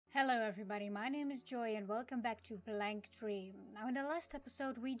Hello everybody, my name is Joy and welcome back to Blank Dream. Now in the last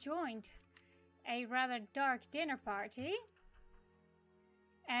episode we joined a rather dark dinner party.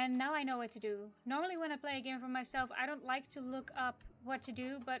 And now I know what to do. Normally when I play a game for myself I don't like to look up what to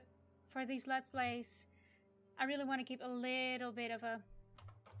do, but for these Let's Plays I really want to keep a little bit of a...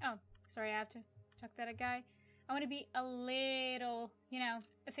 Oh, sorry, I have to talk to that guy. I want to be a little,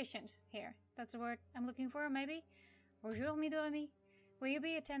 efficient here. That's the word I'm looking for, maybe? Bonjour, mes amis. Will you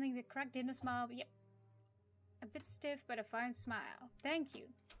be attending the cracked dinner smile? Yep. A bit stiff, but a fine smile. Thank you.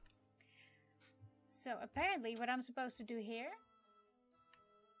 So, apparently what I'm supposed to do here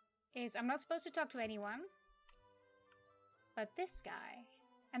is I'm not supposed to talk to anyone. But this guy.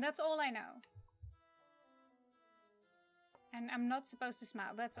 And that's all I know. And I'm not supposed to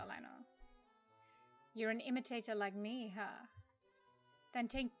smile, that's all I know. You're an imitator like me, huh? Then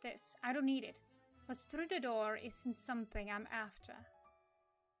take this. I don't need it. What's through the door isn't something I'm after.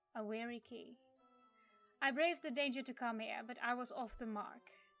 A weary key. I braved the danger to come here, but I was off the mark.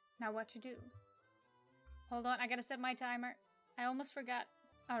 Now what to do? Hold on, I gotta set my timer. I almost forgot.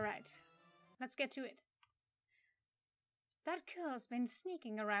 Alright, let's get to it. That girl's been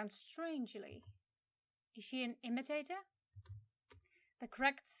sneaking around strangely. Is she an imitator? The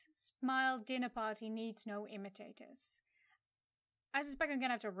cracked smile dinner party needs no imitators. I suspect I'm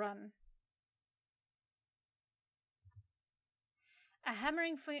gonna have to run. A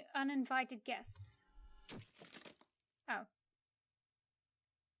hammering for uninvited guests. Oh.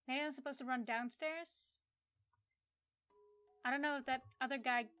 Maybe I'm supposed to run downstairs? I don't know if that other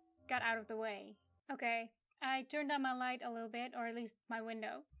guy got out of the way. Okay, I turned down my light a little bit, or at least my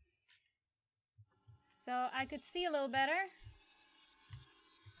window. So I could see a little better.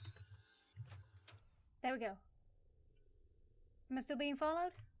 There we go. Am I still being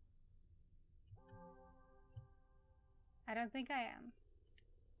followed? I don't think I am.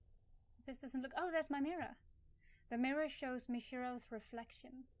 This doesn't look... Oh, there's my mirror. The mirror shows Mishiro's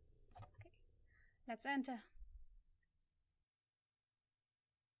reflection. Okay, let's enter.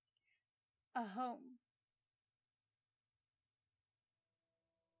 A home.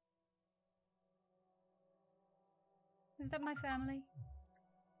 Is that my family?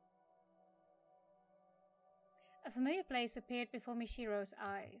 A familiar place appeared before Mishiro's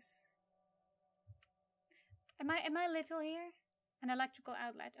eyes. Am I little here? An electrical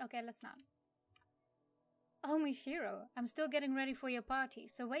outlet. Okay, let's not. Oh, Mishiro, I'm still getting ready for your party,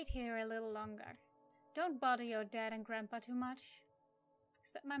 so wait here a little longer. Don't bother your dad and grandpa too much.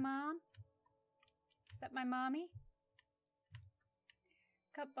 Is that my mom? Is that my mommy?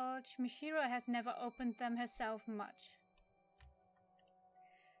 Cupboards. Mishiro has never opened them herself much.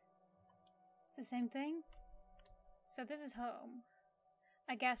 It's the same thing. So this is home.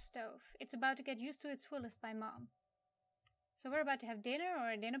 A gas stove. It's about to get used to its fullest by Mom. So we're about to have dinner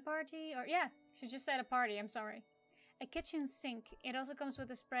or a dinner party or... Yeah, she just said a party, I'm sorry. A kitchen sink. It also comes with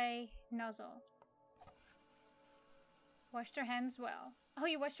a spray nozzle. Washed your hands well. Oh,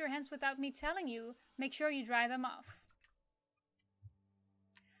 you washed your hands without me telling you. Make sure you dry them off.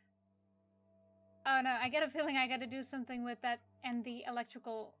 Oh no, I get a feeling I gotta do something with that and the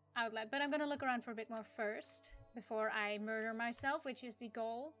electrical outlet. But I'm gonna look around for a bit more first. Before I murder myself, which is the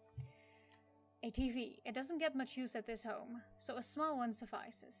goal. A TV. It doesn't get much use at this home, so a small one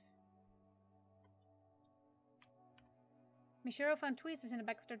suffices. Mishiro found tweezers in the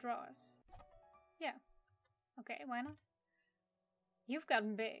back of the drawers. Yeah. Okay, why not? You've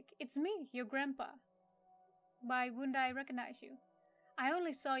gotten big. It's me, your grandpa. Why wouldn't I recognize you? I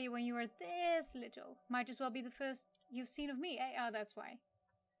only saw you when you were this little. Might as well be the first you've seen of me, eh? Oh, that's why.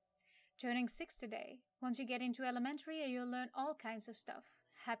 Turning 6 today. Once you get into elementary, you'll learn all kinds of stuff.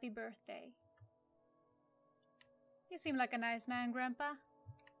 Happy birthday. You seem like a nice man, Grandpa.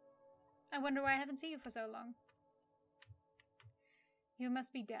 I wonder why I haven't seen you for so long. You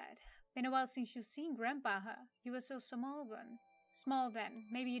must be dead. Been a while since you've seen Grandpa, huh? You were so small then. Small then.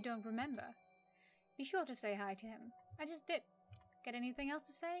 Maybe you don't remember. Be sure to say hi to him. I just did. Got anything else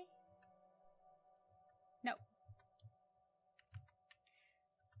to say? No.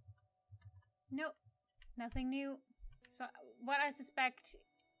 Nope, nothing new. So what I suspect,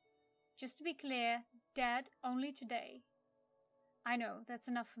 just to be clear, Dad only today. I know, that's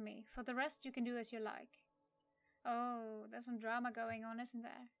enough for me. For the rest you can do as you like. Oh, there's some drama going on, isn't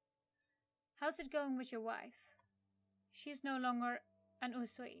there? How's it going with your wife? She's no longer an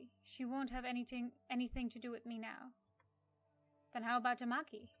Usui. She won't have anything to do with me now. Then how about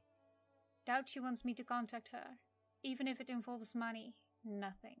Tamaki? Doubt she wants me to contact her. Even if it involves money,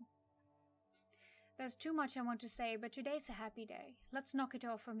 nothing. There's too much I want to say, but today's a happy day. Let's knock it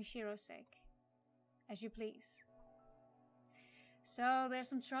off for Mishiro's sake. As you please. So there's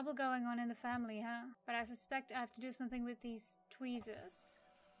some trouble going on in the family, huh? But I suspect I have to do something with these tweezers.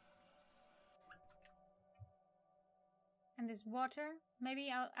 And this water.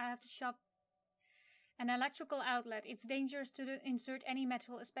 Maybe I have to shop an electrical outlet. It's dangerous to insert any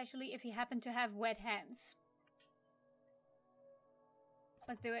metal, especially if you happen to have wet hands.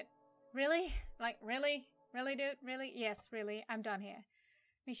 Let's do it. Really? Like, really? Really, dude? Really? Yes, really. I'm done here.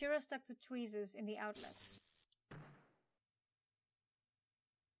 Mishiro stuck the tweezers in the outlet.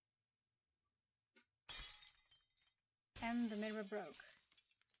 And the mirror broke.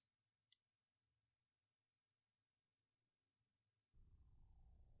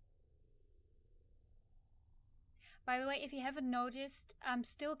 By the way, if you haven't noticed, I'm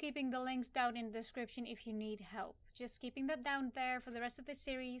still keeping the links down in the description if you need help. Just keeping that down there for the rest of the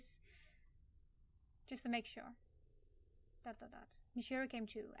series. Just to make sure. ... Mishiro came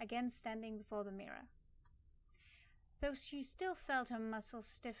to, again standing before the mirror. Though she still felt her muscles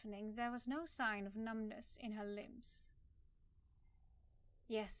stiffening, there was no sign of numbness in her limbs.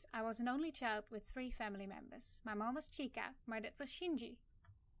 Yes, I was an only child with 3 family members. My mom was Chika, my dad was Shinji.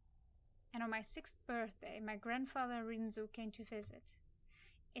 And on my 6th birthday, my grandfather Rinzu came to visit.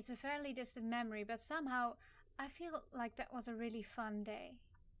 It's a fairly distant memory, but somehow I feel like that was a really fun day.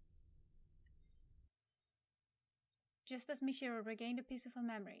 Just as Mishiro regained a piece of her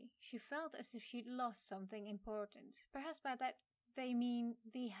memory, she felt as if she'd lost something important. Perhaps by that they mean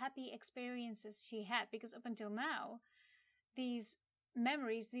the happy experiences she had, because up until now, these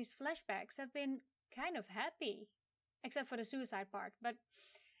memories, these flashbacks have been kind of happy. Except for the suicide part, but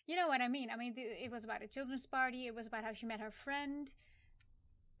you know what I mean. I mean, it was about a children's party, it was about how she met her friend,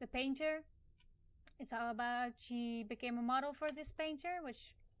 the painter. It's all about she became a model for this painter,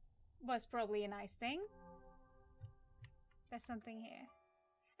 which was probably a nice thing. There's something here.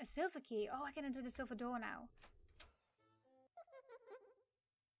 A silver key. Oh, I can enter the silver door now.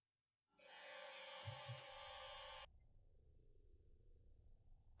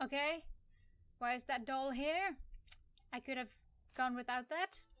 Okay. Why is that doll here? I could have gone without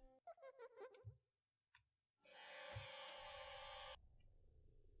that.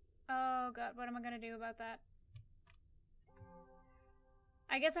 Oh god, what am I gonna do about that?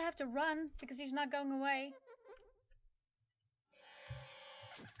 I guess I have to run, because she's not going away.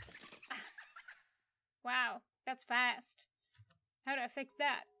 Wow, that's fast. How do I fix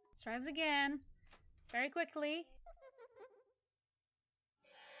that? Let's try this again. Very quickly.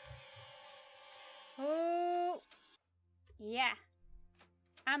 Oh! Yeah.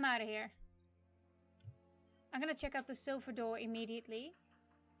 I'm out of here. I'm gonna check out the silver door immediately.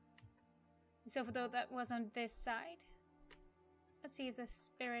 The silver door that was on this side. Let's see if the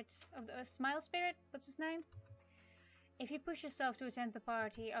spirit of the smile spirit, what's his name? If you push yourself to attend the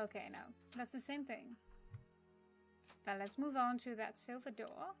party, okay, no, that's the same thing. Now let's move on to that silver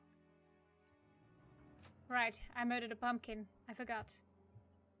door. Right, I murdered a pumpkin, I forgot.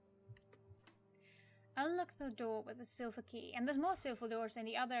 Unlock the door with the silver key, and there's more silver doors in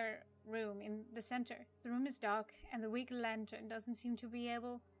the other room in the center. The room is dark, and the weak lantern doesn't seem to be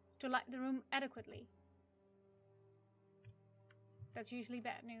able to light the room adequately. That's usually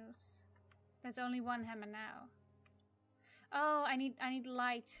bad news. There's only one hammer now. Oh, I need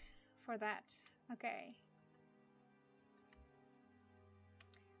light for that. Okay.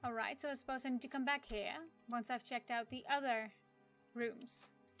 Alright, so I suppose I need to come back here once I've checked out the other rooms.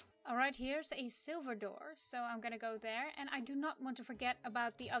 Alright, here's a silver door, so I'm gonna go there, and I do not want to forget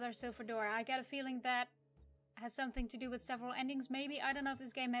about the other silver door. I get a feeling that has something to do with several endings, maybe. I don't know if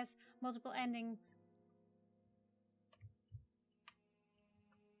this game has multiple endings.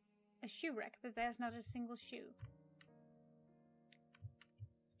 A shoe rack, but there's not a single shoe.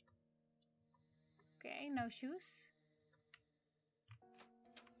 Okay, no shoes.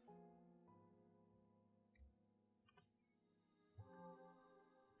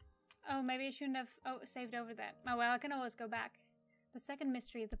 Oh, maybe I shouldn't have saved over that. Oh well, I can always go back. The second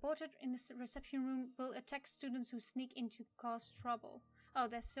mystery. The portrait in the reception room will attack students who sneak in to cause trouble. Oh,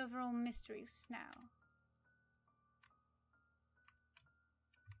 there's several mysteries now.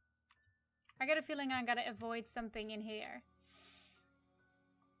 I got a feeling I gotta avoid something in here.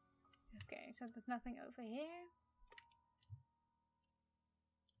 Okay, so there's nothing over here.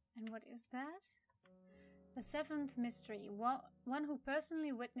 And what is that? The seventh mystery. One who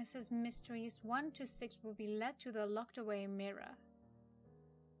personally witnesses mysteries 1 to 6 will be led to the locked away mirror.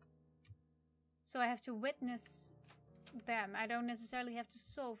 So I have to witness them. I don't necessarily have to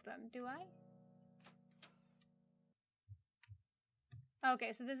solve them, do I?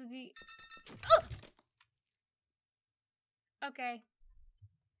 Okay, so this is the... Oh! Okay.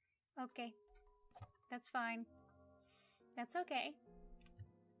 Okay. That's fine. That's okay.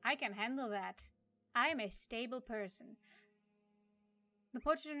 I can handle that. I am a stable person. The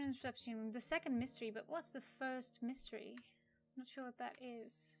portrait in the reception room, the second mystery, but what's the first mystery? Not sure what that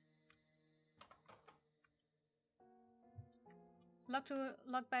is.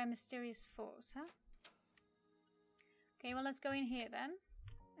 Locked by a mysterious force, huh? Okay, well, let's go in here then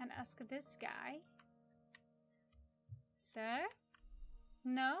and ask this guy. Sir?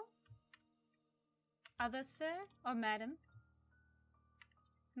 No? Other sir or madam?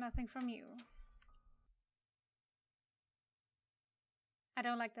 Nothing from you. I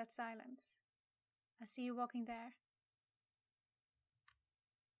don't like that silence. I see you walking there.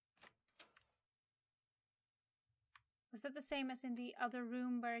 Was that the same as in the other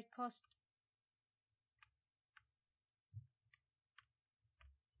room where it cost...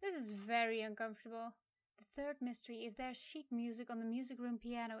 This is very uncomfortable. The third mystery, if there's sheet music on the music room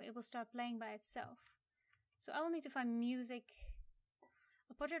piano, it will start playing by itself. So I will need to find music.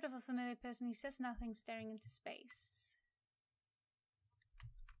 A portrait of a familiar person, he says nothing, staring into space.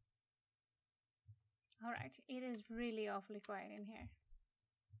 Alright, it is really awfully quiet in here.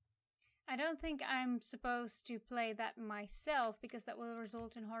 I don't think I'm supposed to play that myself, because that will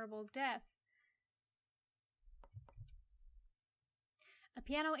result in horrible death. A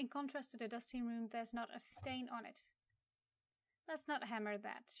piano, in contrast to the dusty room, there's not a stain on it. Let's not hammer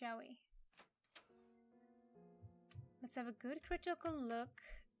that, shall we? Let's have a good critical look.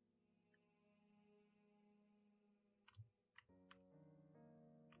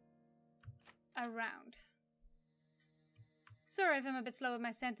 Around. Sorry if I'm a bit slow with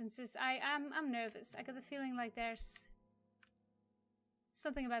my sentences. I'm nervous. I got the feeling like there's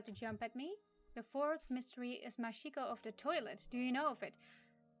something about to jump at me. The fourth mystery is Mashiko of the toilet. Do you know of it?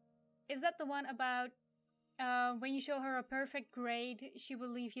 Is that the one about when you show her a perfect grade, she will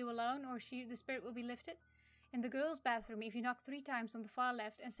leave you alone, or the spirit will be lifted? In the girls' bathroom, if you knock 3 times on the far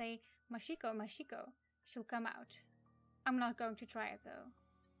left and say, Mashiko, Mashiko, she'll come out. I'm not going to try it though.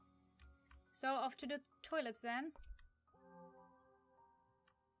 So off to the toilets then.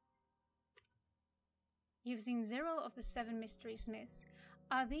 You've seen 0 of the 7 mysteries, miss.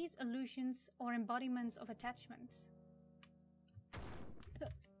 Are these illusions or embodiments of attachment?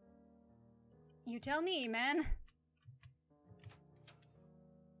 You tell me, man.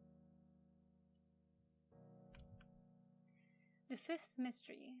 The 5th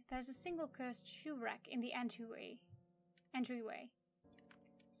mystery. There's a single cursed shoe rack in the entryway.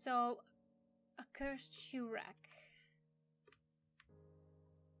 So, a cursed shoe rack.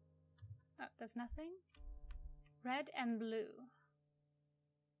 Oh, that's nothing. Red and blue.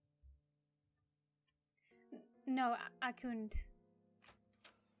 No, I couldn't.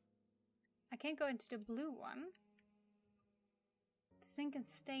 I can't go into the blue one. The sink is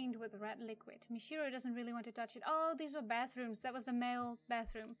stained with red liquid. Michiru doesn't really want to touch it. Oh, these were bathrooms. That was the male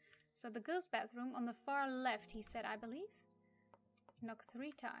bathroom. So the girl's bathroom on the far left, he said, I believe. Knock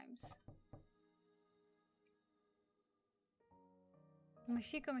 3 times.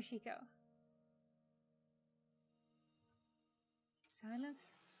 Mashiko, Mashiko.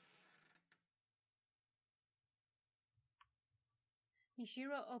 Silence.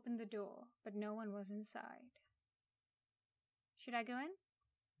 Michiru opened the door, but no one was inside. Should I go in?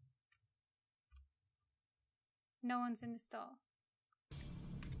 No one's in the stall.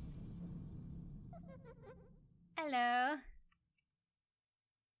 Hello. ...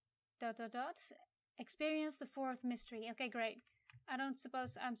 Experience the 4th mystery. Okay, great. I'm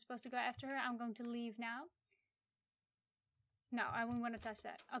supposed to go after her. I'm going to leave now. No, I wouldn't want to touch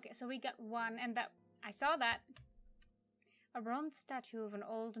that. Okay, so we got 1, and that... I saw that. A bronze statue of an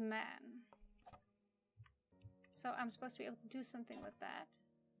old man. So I'm supposed to be able to do something with that.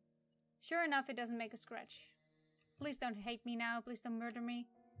 Sure enough, it doesn't make a scratch. Please don't hate me now. Please don't murder me.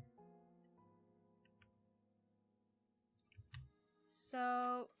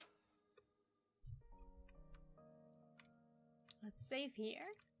 So... let's save here.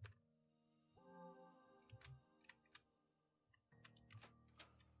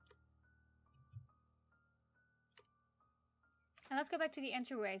 And let's go back to the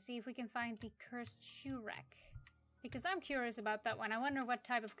entryway, see if we can find the cursed shoe rack. Because I'm curious about that one. I wonder what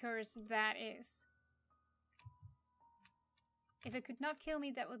type of curse that is. If it could not kill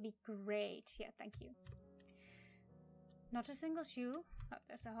me, that would be great. Yeah, thank you. Not a single shoe. Oh,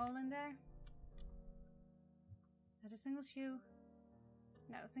 there's a hole in there. Not a single shoe.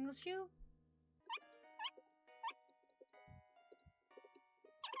 Not a single shoe.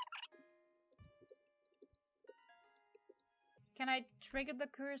 Can I trigger the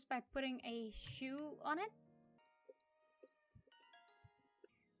curse by putting a shoe on it?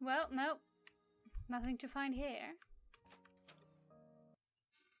 Well, no. Nothing to find here.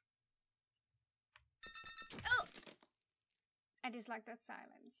 I dislike that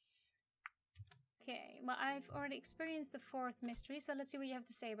silence. Okay, well, I've already experienced the 4th mystery, so let's see what you have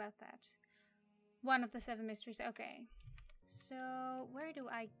to say about that. One of the 7 mysteries, okay. So, where do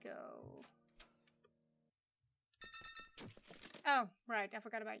I go? Oh, right, I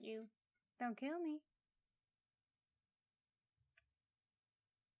forgot about you. Don't kill me.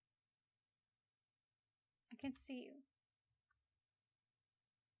 I can't see you.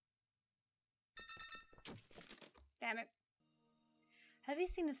 Damn it. Have you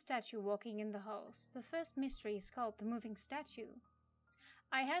seen a statue walking in the halls? The first mystery is called the moving statue.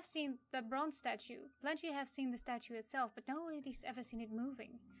 I have seen the bronze statue. Plenty have seen the statue itself, but nobody's ever seen it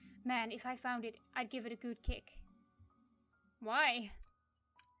moving. Man, if I found it, I'd give it a good kick. Why?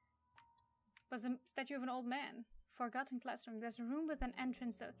 Was a statue of an old man. Forgotten classroom. There's a room with an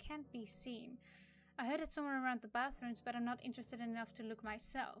entrance that can't be seen. I heard it somewhere around the bathrooms, but I'm not interested enough to look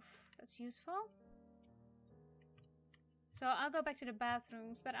myself. That's useful. So I'll go back to the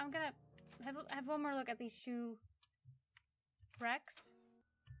bathrooms, but I'm gonna have one more look at these shoe racks.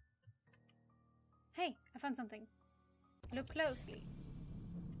 Hey, I found something. Look closely.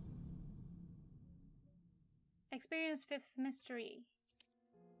 Experience 5th mystery.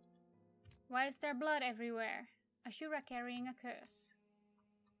 Why is there blood everywhere? A shoe rack carrying a curse.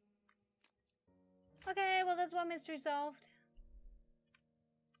 Okay, well that's one mystery solved.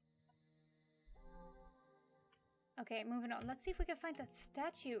 Okay, moving on. Let's see if we can find that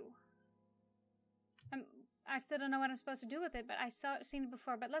statue. I still don't know what I'm supposed to do with it, but I've seen it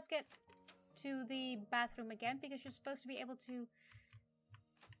before. But let's get to the bathroom again, because you're supposed to be able to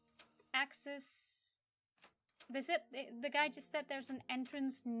access... The guy just said there's an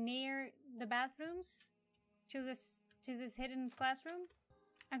entrance near the bathrooms to this hidden classroom.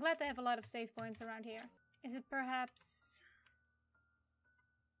 I'm glad they have a lot of save points around here. Is it perhaps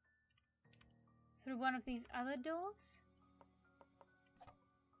through one of these other doors?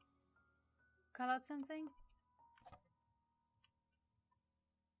 Call out something?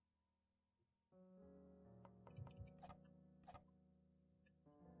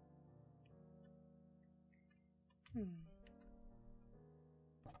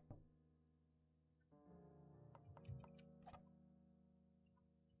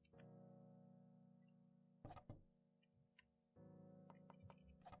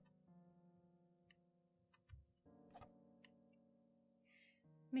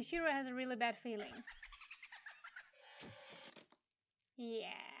 Mishiro has a really bad feeling. Yeah.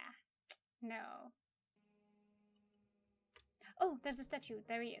 No. Oh, there's a statue.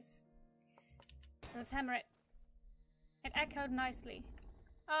 There he is. Let's hammer it. It echoed nicely.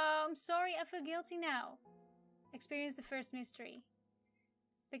 Oh, I'm sorry. I feel guilty now. Experience the 1st mystery.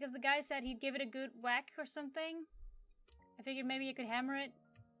 Because the guy said he'd give it a good whack or something. I figured maybe I could hammer it.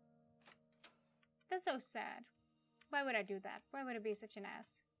 That's so sad. Why would I do that? Why would I be such an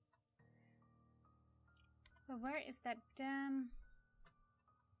ass? But where is that damn...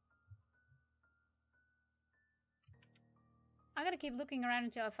 I'm gonna keep looking around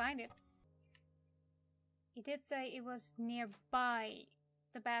until I find it. He did say it was nearby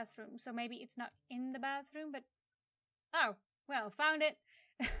the bathroom, so maybe it's not in the bathroom, but... Oh, well, found it!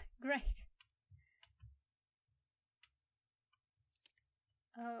 Great.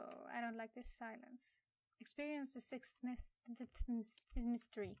 Oh, I don't like this silence. Experience the 6th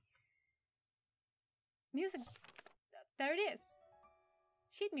mystery. Music. There it is.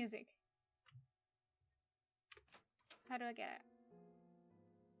 Sheet music. How do I get it?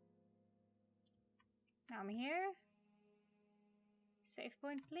 Now I'm here. Save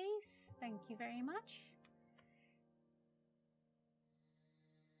point, please. Thank you very much.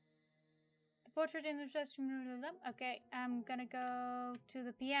 The portrait in the reception room. Okay, I'm gonna go to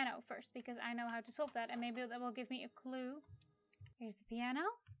the piano first because I know how to solve that, and maybe that will give me a clue. Here's the piano.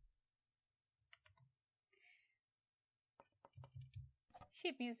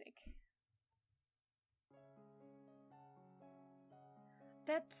 Sheet music.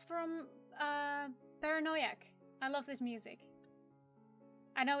 That's from Paranoiac. I love this music.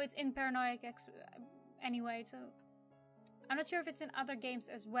 I know it's in Paranoiac anyway, so I'm not sure if it's in other games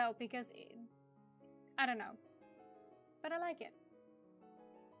as well because I don't know. But I like it.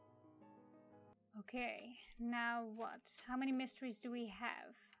 Okay, now what? How many mysteries do we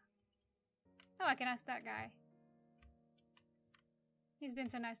have? Oh, I can ask that guy. He's been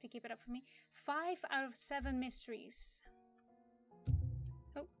so nice to keep it up for me. 5 out of 7 mysteries.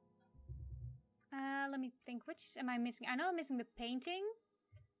 Oh. Let me think. Which am I missing? I know I'm missing the painting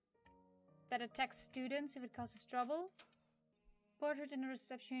that attacks students if it causes trouble. Portrait in the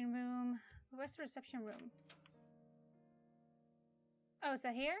reception room. Where's the reception room? Oh, is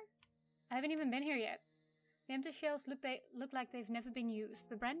that here? I haven't even been here yet. The empty shelves look like they've never been used.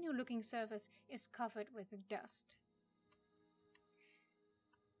 The brand new looking surface is covered with dust.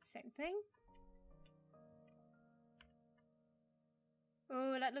 Same thing.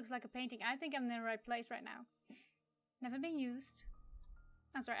 Oh, that looks like a painting. I think I'm in the right place right now. Never been used.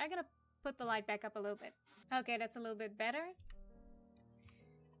 I'm sorry, I'm gonna put the light back up a little bit. Okay, that's a little bit better.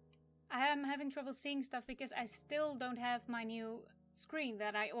 I am having trouble seeing stuff because I still don't have my new screen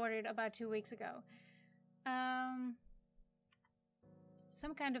that I ordered about 2 weeks ago.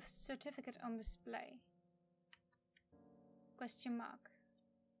 Some kind of certificate on display. Question mark.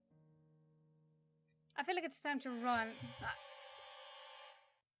 I feel like it's time to run.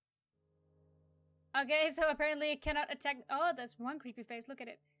 Okay, so apparently it cannot attack. Oh, that's one creepy face. Look at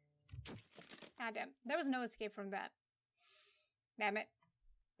it. Ah, damn. There was no escape from that. Damn it.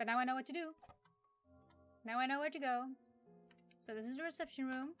 But now I know what to do. Now I know where to go. So this is the reception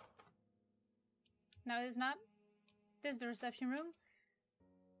room. No, it's not. This is the reception room.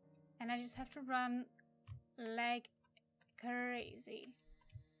 And I just have to run like crazy.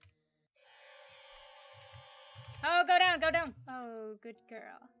 Oh, go down, go down. Oh, good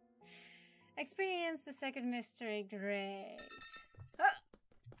girl. Experience the second mystery. Great.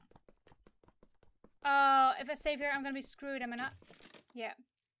 Oh, if I save here, I'm gonna be screwed, am I not? Yeah.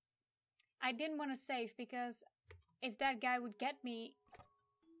 I didn't want to save because if that guy would get me...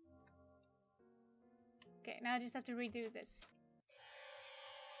 Okay, now I just have to redo this.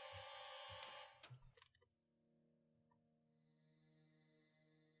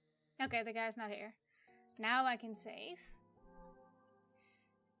 Okay, the guy's not here. Now I can save.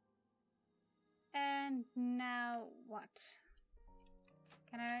 And now what?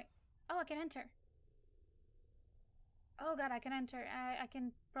 Can I... Oh, I can enter. Oh god, I can enter. I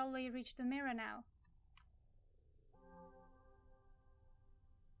can probably reach the mirror now.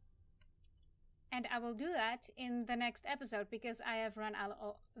 And I will do that in the next episode because I've run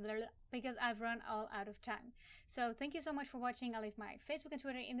all out of time. So thank you so much for watching. I'll leave my Facebook and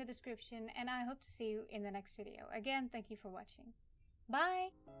Twitter in the description, and I hope to see you in the next video. Again, thank you for watching.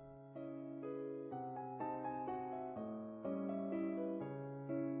 Bye!